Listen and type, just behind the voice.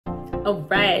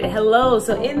Alright, hello.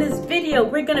 So in this video,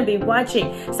 we're going to be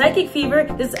watching Psychic Fever.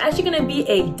 This is actually going to be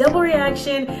a double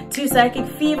reaction to Psychic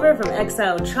Fever from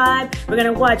Exile Tribe. We're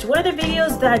going to watch one of their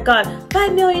videos that got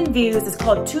 5 million views. It's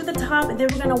called To The Top. And then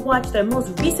we're going to watch their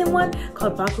most recent one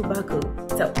called Baku Baku.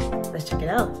 So let's check it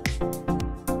out.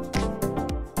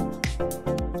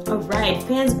 Alright,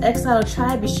 fans of Exile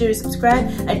Tribe, be sure to subscribe.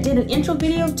 I did an intro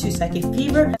video to Psychic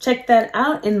Fever. Check that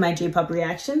out in my J-pop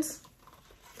reactions.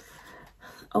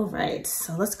 Alright,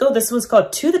 so let's go. This one's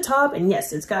called To The Top, and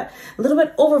yes, it's got a little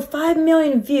bit over 5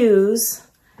 million views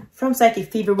from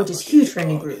Psychic Fever, which is huge for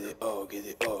any group.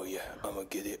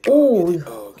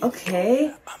 Oh,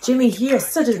 okay. Jimmy here,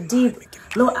 such a deep,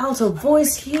 low alto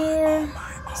voice here.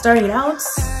 Starting it out.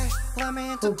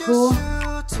 Cool, cool.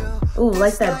 Oh,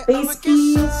 like that bass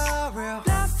keys.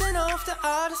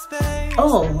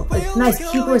 Oh, like nice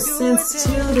keyboard synths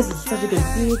too. This is such a good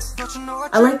beat.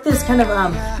 I like this kind of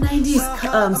 90s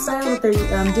style that they're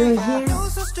doing here.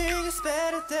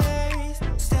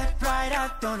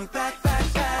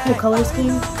 Cool color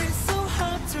scheme.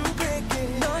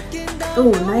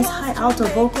 Oh, nice high alto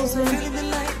vocals there.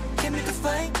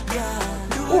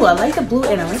 Oh, I like the blue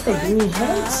and I like the green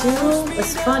hair too.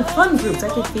 It's fun group.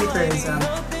 Psychic Fever is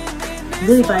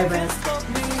really vibrant.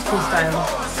 Cool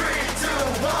style.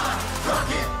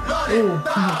 Ooh.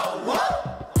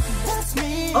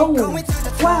 Oh,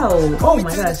 wow. Oh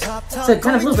my gosh. So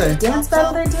kind of a little bit of dance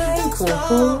battle they're doing. Cool,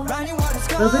 cool. A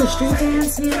little bit of street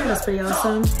dance here. That's pretty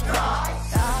awesome.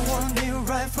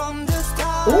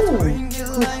 Ooh,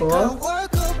 cool, cool.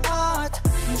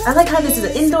 I like how this is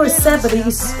an indoor set, but they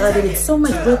did so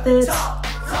much with it.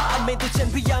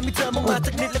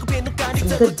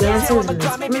 Some good dancers in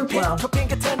this group. Wow.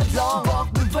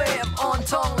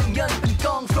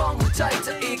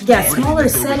 Yeah, smaller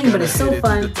setting, but it's so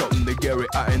fun. Oh,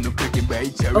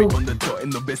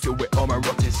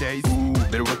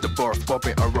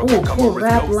 cool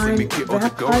rap line,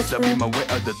 rap part there.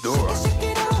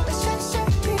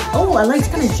 Oh, I like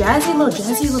kind of jazzy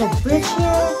little bridge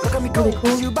here. Really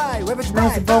cool.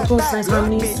 Nice vocals, nice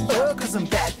harmonies. Cool.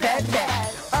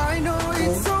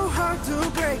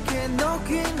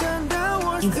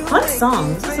 Fun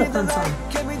song. This is a fun song.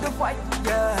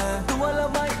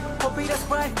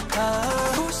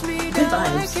 Good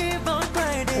vibes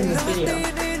in this video.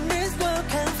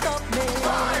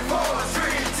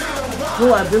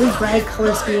 Oh, a really bright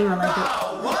color scheme. I like it.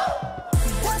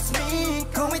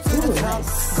 Ooh,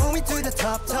 nice.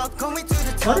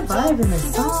 What a vibe in this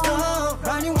song.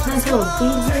 Nice little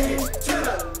beat here.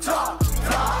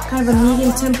 Kind of a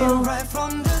medium tempo.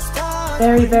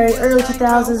 Very, very early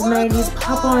 2000s, 90s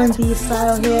pop R&B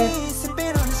style here.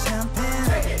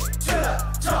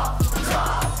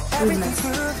 Ooh, nice.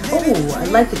 Oh, I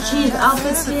like the cheese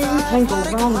outfits here. Can't go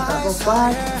wrong with that little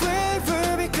flag.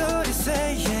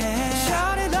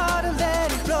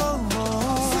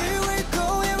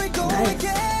 Nice.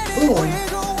 Ooh,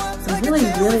 some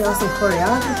really awesome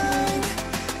choreography.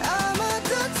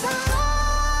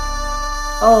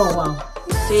 Oh wow,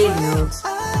 big notes.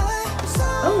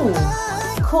 Oh,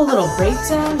 cool little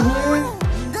breakdown here.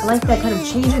 I like that kind of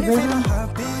change of rhythm.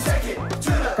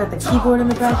 Got the keyboard in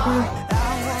the back here.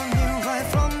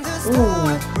 Ooh,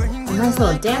 a nice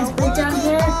little dance breakdown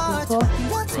here. Cool.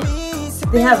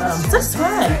 They have such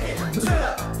swag.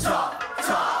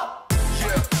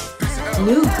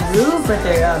 New groove, but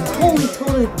they're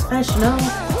totally professional.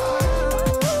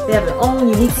 They have their own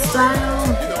unique style.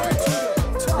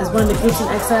 As one of the groups in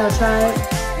Exile Tribe.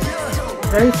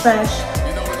 Very fresh.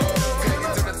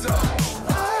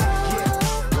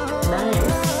 Nice.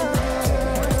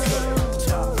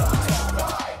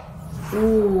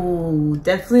 Ooh,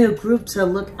 definitely a group to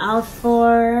look out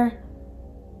for.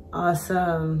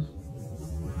 Awesome.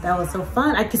 That was so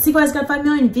fun. I can see why it's got 5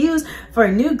 million views for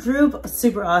a new group.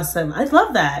 Super awesome. I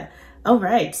love that. All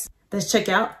right, let's check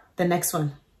out the next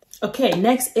one. Okay,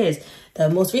 next is the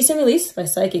most recent release by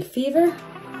Psychic Fever.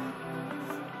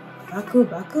 Baku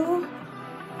Baku.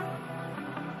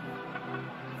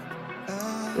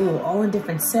 Ooh, all in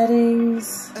different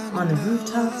settings. On the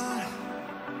rooftops.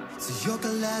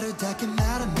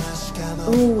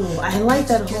 Ooh, I like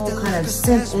that whole kind of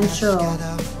synth intro.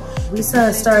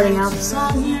 Lisa starting out the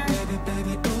song here.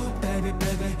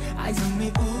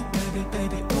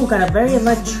 Ooh, got a very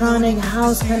electronic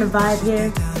house kind of vibe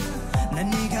here.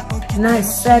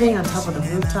 Nice setting on top of the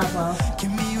rooftop. Wow.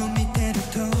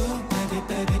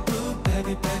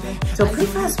 So pretty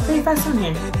fast on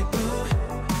here.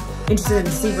 Interested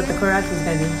to see what the choreography is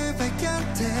gonna be.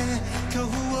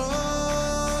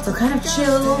 So kind of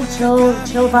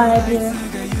chill vibe here.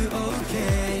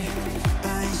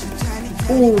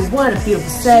 Ooh, what a beautiful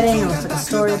setting. It looks like a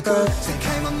storybook.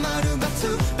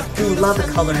 Ooh, love the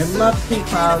color. I love pink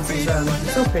clouds. It's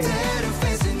so pretty.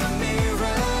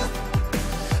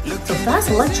 So fast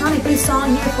electronic based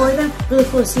song here for them. Really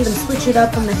cool to see them switch it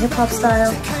up from the hip hop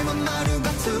style.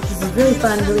 This is really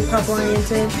fun, really pop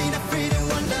oriented.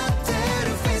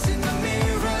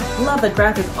 Love the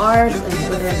graphic art and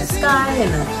with it in the sky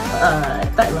and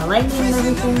the lightning and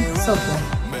everything. So cool.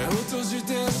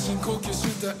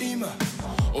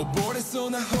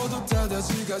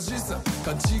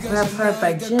 Rap part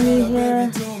by Jimmy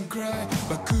here.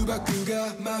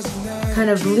 Kind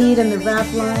of lead in the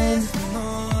rap line.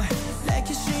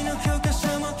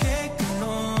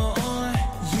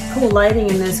 Cool lighting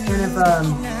in this kind of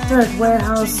dark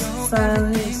warehouse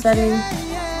style setting.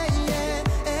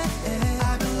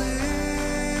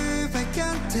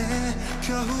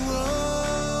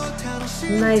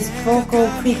 Nice vocal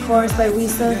pre-chorus by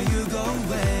Wisa.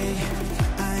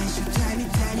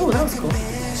 Oh, that was cool.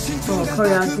 Little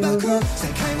choreography move here.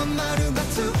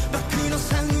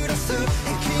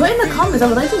 Put in the comments, I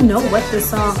would like to know what this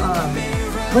song,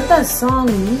 what that song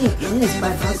meaning is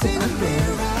by Baku Baku.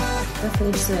 Definitely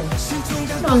interesting.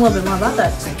 Know a little bit more about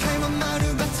that.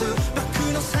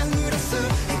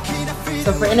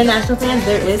 So for international fans,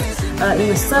 there is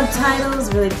English subtitles.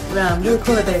 Really, really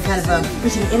cool that they're kind of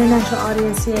reaching an international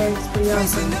audience here. It's pretty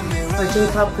awesome for a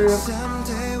J-pop group.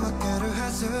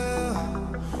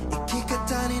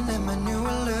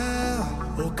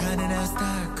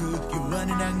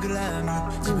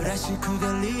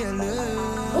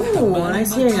 Oh,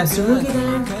 nice hearing a Surugi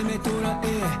there.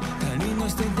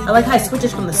 I like how it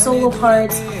switches from the solo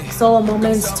parts, solo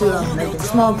moments to like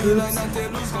small groups,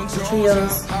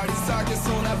 trios.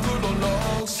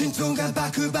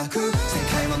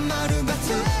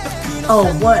 Oh,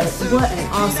 what an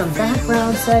awesome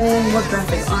background setting! What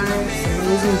graphic art!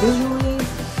 Amazing visually.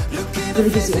 Really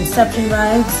gives you Inception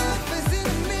vibes.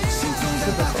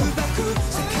 Super cool.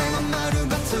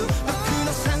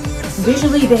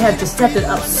 Visually, they have just stepped it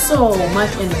up so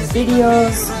much in the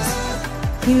videos.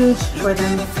 It's huge for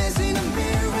them.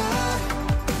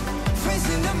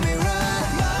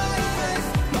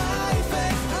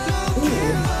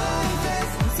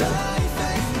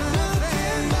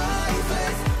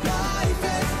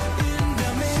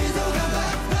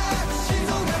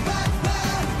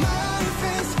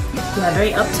 Yeah,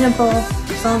 very up-tempo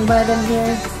song by them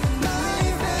here.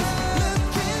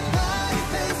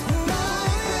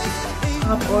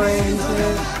 Pop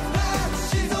oriented.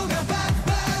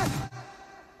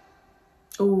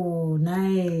 Oh,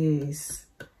 nice.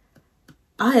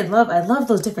 I love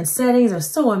those different settings. They're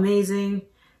so amazing.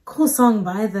 Cool song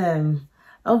by them.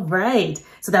 All right,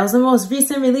 so that was the most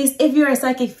recent release. If you're a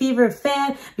Psychic Fever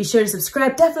fan, be sure to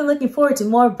subscribe. Definitely looking forward to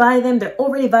more by them. They're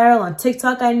already viral on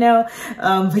TikTok, I know.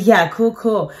 But yeah,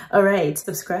 cool. All right,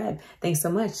 subscribe. Thanks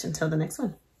so much. Until the next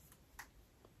one.